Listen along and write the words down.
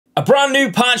A brand new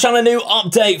patch and a new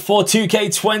update for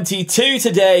 2K22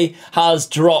 today has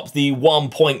dropped the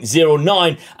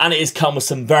 1.09 and it has come with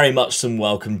some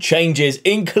welcome changes,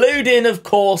 including, of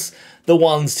course, the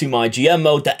ones to MyGM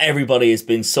mode that everybody has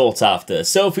been sought after.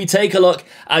 So if we take a look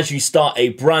as you start a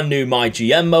brand new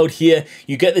MyGM mode here,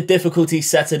 you get the difficulty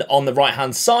setting on the right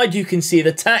hand side. You can see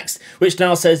the text which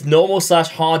now says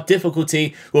normal/hard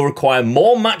difficulty will require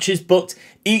more matches booked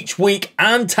each week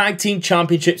and tag team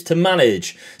championships to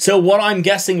manage. So what I'm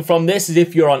guessing from this is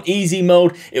if you're on easy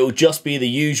mode, it will just be the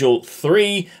usual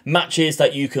 3 matches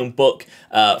that you can book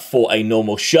for a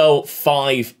normal show,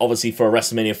 5 obviously for a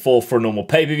WrestleMania 4 for a normal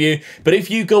pay-per-view. But if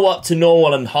you go up to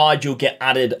normal and hard, you'll get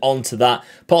added onto that.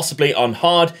 Possibly on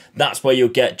hard, that's where you'll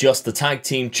get just the tag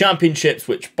team championships,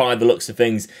 which by the looks of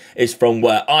things is from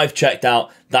where I've checked out.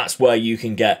 That's where you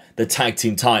can get the tag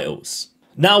team titles.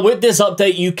 Now with this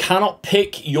update, you cannot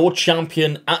pick your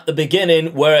champion at the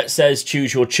beginning where it says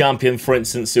choose your champion. For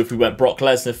instance, if we went Brock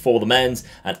Lesnar for the men's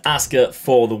and Asuka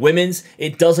for the women's,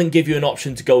 it doesn't give you an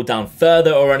option to go down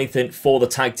further or anything for the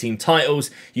tag team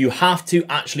titles. You have to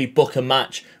actually book a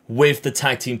match with the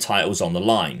tag team titles on the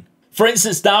line. For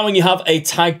instance, now when you have a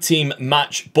tag team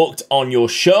match booked on your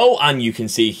show, and you can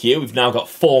see here we've now got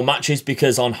 4 matches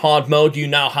because on hard mode you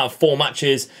now have 4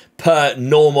 matches per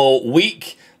normal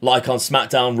week, like on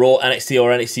SmackDown, Raw, NXT or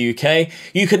NXT UK.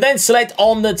 You can then select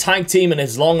on the tag team, and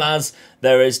as long as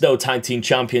there is no tag team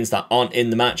champions that aren't in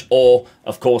the match, or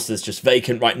of course there's just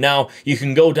vacant right now, you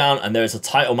can go down and there is a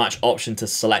title match option to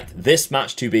select this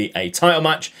match to be a title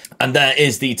match, and there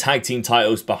is the tag team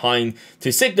titles behind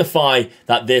to signify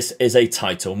that this is a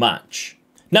title match.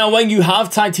 Now, when you have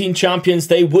tag team champions,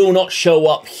 they will not show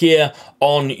up here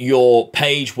on your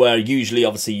page where usually,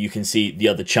 obviously, you can see the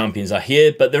other champions are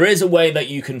here, but there is a way that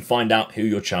you can find out who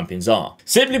your champions are.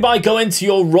 Simply by going to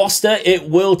your roster, it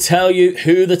will tell you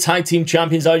who the tag team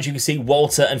champions are. As you can see,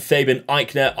 Walter and Fabian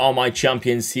Eichner are my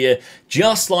champions here,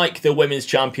 just like the women's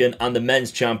champion and the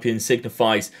men's champion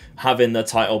signifies having the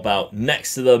title belt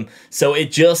next to them. So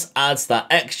it just adds that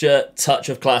extra touch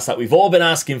of class that we've all been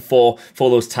asking for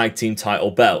those tag team title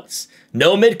belts.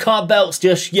 No mid-card belts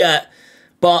just yet,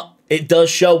 but it does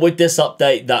show with this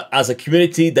update that as a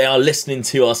community, they are listening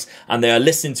to us and they are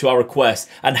listening to our requests.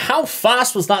 And how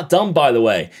fast was that done, by the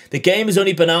way? The game has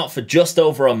only been out for just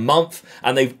over a month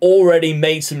and they've already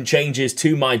made some changes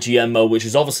to MyGM mode, which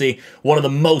is obviously one of the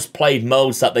most played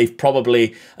modes that they've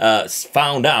probably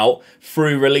found out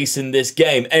through releasing this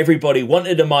game. Everybody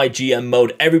wanted a MyGM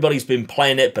mode. Everybody's been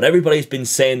playing it, but everybody's been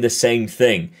saying the same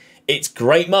thing. It's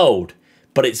great mode,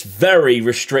 but it's very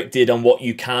restricted on what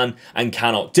you can and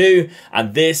cannot do.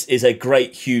 And this is a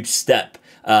great, huge step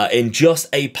in just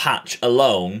a patch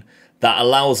alone that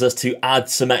allows us to add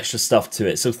some extra stuff to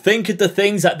it. So think of the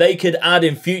things that they could add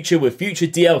in future with future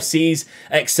DLCs,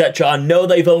 etc. I know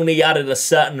they've only added a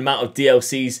certain amount of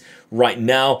DLCs right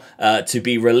now to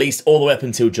be released all the way up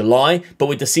until July. But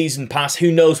with the season pass,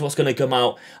 who knows what's going to come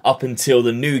out up until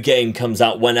the new game comes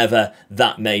out, whenever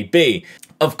that may be.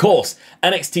 Of course,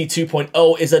 NXT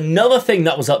 2.0 is another thing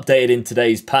that was updated in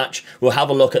today's patch. We'll have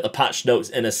a look at the patch notes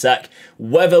in a sec.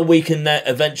 Whether we can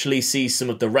eventually see some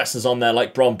of the wrestlers on there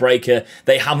like Bron Breakker,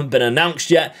 they haven't been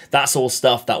announced yet. That's all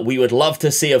stuff that we would love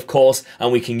to see, of course,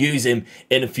 and we can use him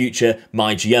in a future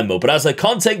MyGM mode. But as a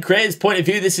content creator's point of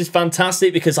view, this is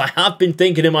fantastic because I have been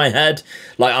thinking in my head,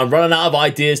 like I'm running out of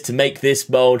ideas to make this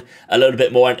mode a little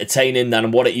bit more entertaining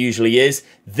than what it usually is.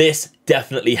 This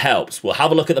definitely helps. We'll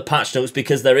have a look at the patch notes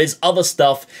because there is other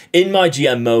stuff in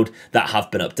MyGM mode that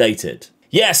have been updated.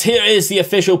 Yes, here is the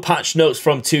official patch notes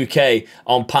from 2K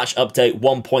on patch update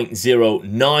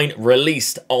 1.09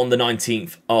 released on the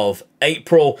 19th of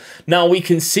April. Now we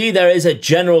can see there is a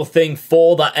general thing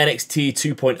for that NXT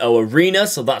 2.0 arena,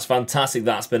 so that's fantastic.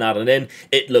 That's been added in.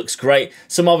 It looks great.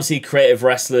 Some obviously creative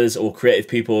wrestlers or creative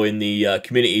people in the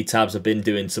community tabs have been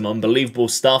doing some unbelievable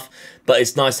stuff, but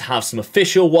it's nice to have some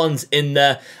official ones in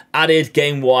there. Added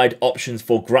game-wide options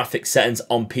for graphic settings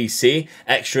on PC,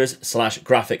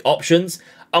 extras/graphic options.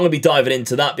 I'm going to be diving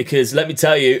into that because let me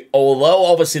tell you, although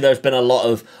obviously there's been a lot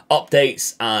of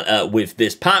updates with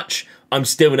this patch, I'm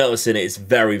still noticing it's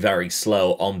very, very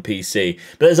slow on PC.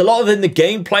 But there's a lot of in the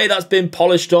gameplay that's been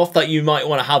polished off that you might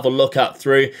want to have a look at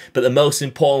through. But the most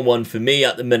important one for me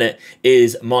at the minute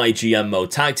is MyGM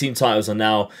mode. Tag team titles are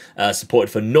now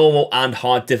supported for normal and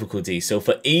hard difficulty. So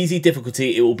for easy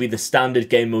difficulty, it will be the standard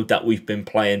game mode that we've been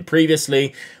playing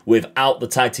previously without the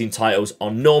tag team titles.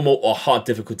 On normal or hard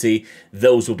difficulty,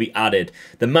 those will be added.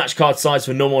 The match card size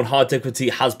for normal and hard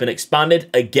difficulty has been expanded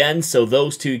again. So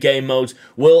those 2 game modes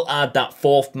will add that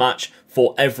 4th match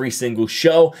for every single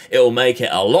show. It will make it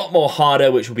a lot more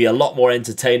harder, which will be a lot more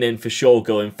entertaining for sure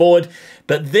going forward.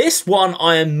 But this one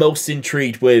I am most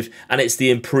intrigued with, and it's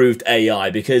the improved AI,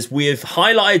 because we have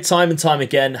highlighted time and time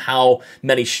again how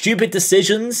many stupid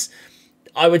decisions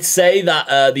I would say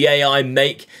that the AI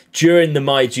make during the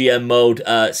MyGM mode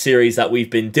series that we've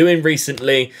been doing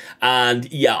recently. And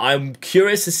yeah, I'm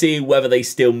curious to see whether they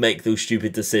still make those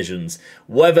stupid decisions,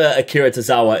 whether Akira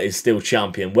Tozawa is still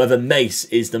champion, whether Mace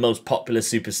is the most popular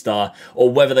superstar,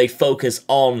 or whether they focus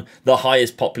on the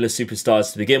highest popular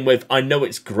superstars to begin with. I know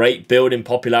it's great building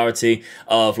popularity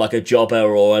of like a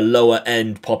jobber or a lower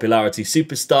end popularity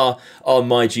superstar on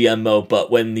MyGM mode, but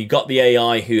when you got the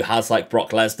AI who has like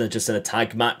Brock Lesnar just in a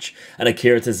tag match and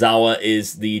Akira Tozawa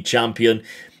is the champion,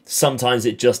 sometimes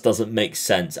it just doesn't make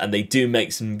sense, and they do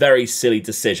make some very silly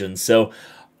decisions. So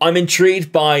I'm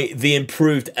intrigued by the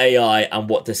improved AI and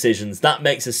what decisions that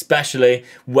makes, especially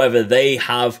whether they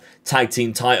have tag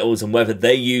team titles and whether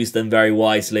they use them very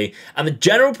wisely, and the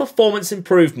general performance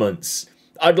improvements.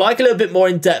 I'd like a little bit more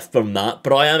in depth from that,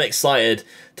 but I am excited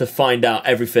to find out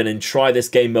everything and try this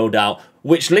game mode out,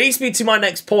 which leads me to my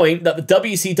next point, that the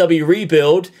WCW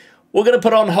rebuild we're going to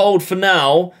put on hold for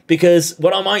now, because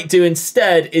what I might do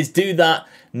instead is do that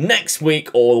next week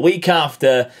or the week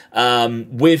after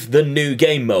with the new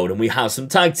game mode, and we have some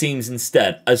tag teams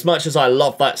instead. As much as I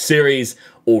love that series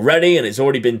already, and it's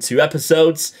already been 2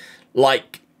 episodes,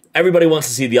 like, everybody wants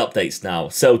to see the updates now.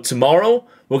 So tomorrow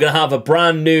we're going to have a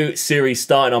brand new series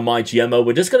starting on MyGM.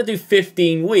 We're just going to do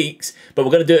 15 weeks, but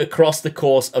we're going to do it across the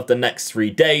course of the next 3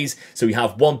 days. So we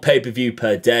have 1 pay-per-view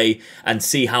per day, and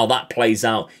see how that plays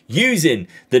out using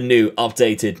the new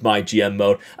updated MyGM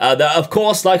mode. Of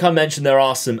course, like I mentioned, there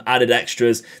are some added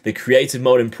extras. The creative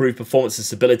mode improved performance and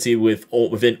stability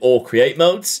within all create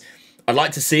modes. I'd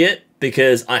like to see it,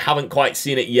 because I haven't quite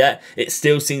seen it yet. It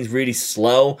still seems really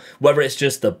slow, whether it's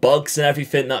just the bugs and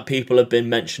everything that people have been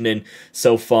mentioning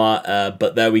so far,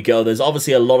 but there we go. There's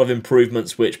obviously a lot of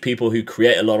improvements which people who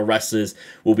create a lot of wrestlers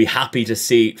will be happy to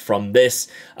see from this.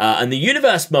 And the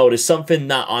universe mode is something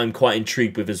that I'm quite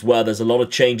intrigued with as well. There's a lot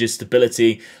of changes,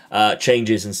 stability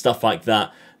changes and stuff like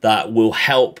that, that will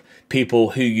help people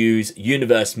who use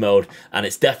universe mode, and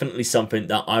it's definitely something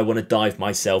that I want to dive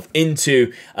myself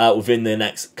into within the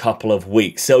next couple of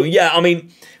weeks. So yeah, I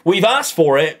mean, we've asked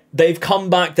for it, they've come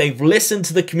back, they've listened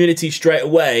to the community straight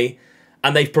away,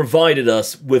 and they've provided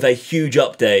us with a huge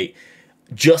update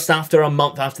just after a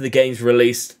month after the game's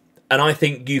released. And I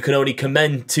think you can only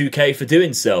commend 2K for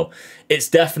doing so. It's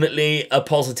definitely a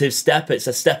positive step. It's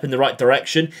a step in the right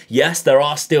direction. Yes, there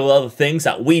are still other things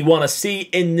that we want to see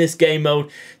in this game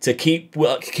mode to keep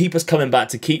us coming back,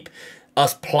 to keep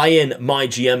us playing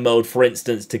MyGM mode, for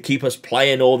instance, to keep us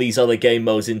playing all these other game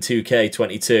modes in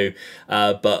 2K22.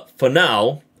 But for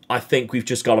now, I think we've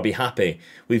just got to be happy.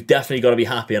 We've definitely got to be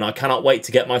happy, and I cannot wait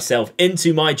to get myself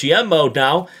into MyGM mode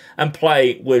now and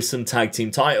play with some tag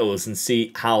team titles and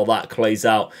see how that plays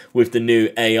out with the new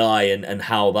AI and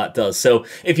how that does. So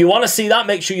if you want to see that,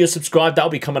 make sure you're subscribed. That'll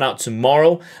be coming out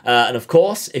tomorrow. And of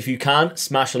course, if you can,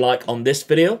 smash a like on this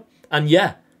video. And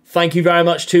yeah, thank you very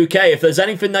much, 2K. If there's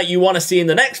anything that you want to see in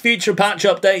the next future patch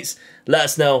updates, let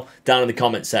us know down in the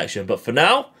comment section. But for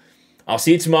now, I'll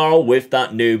see you tomorrow with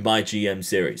that new MyGM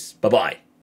series. Bye-bye.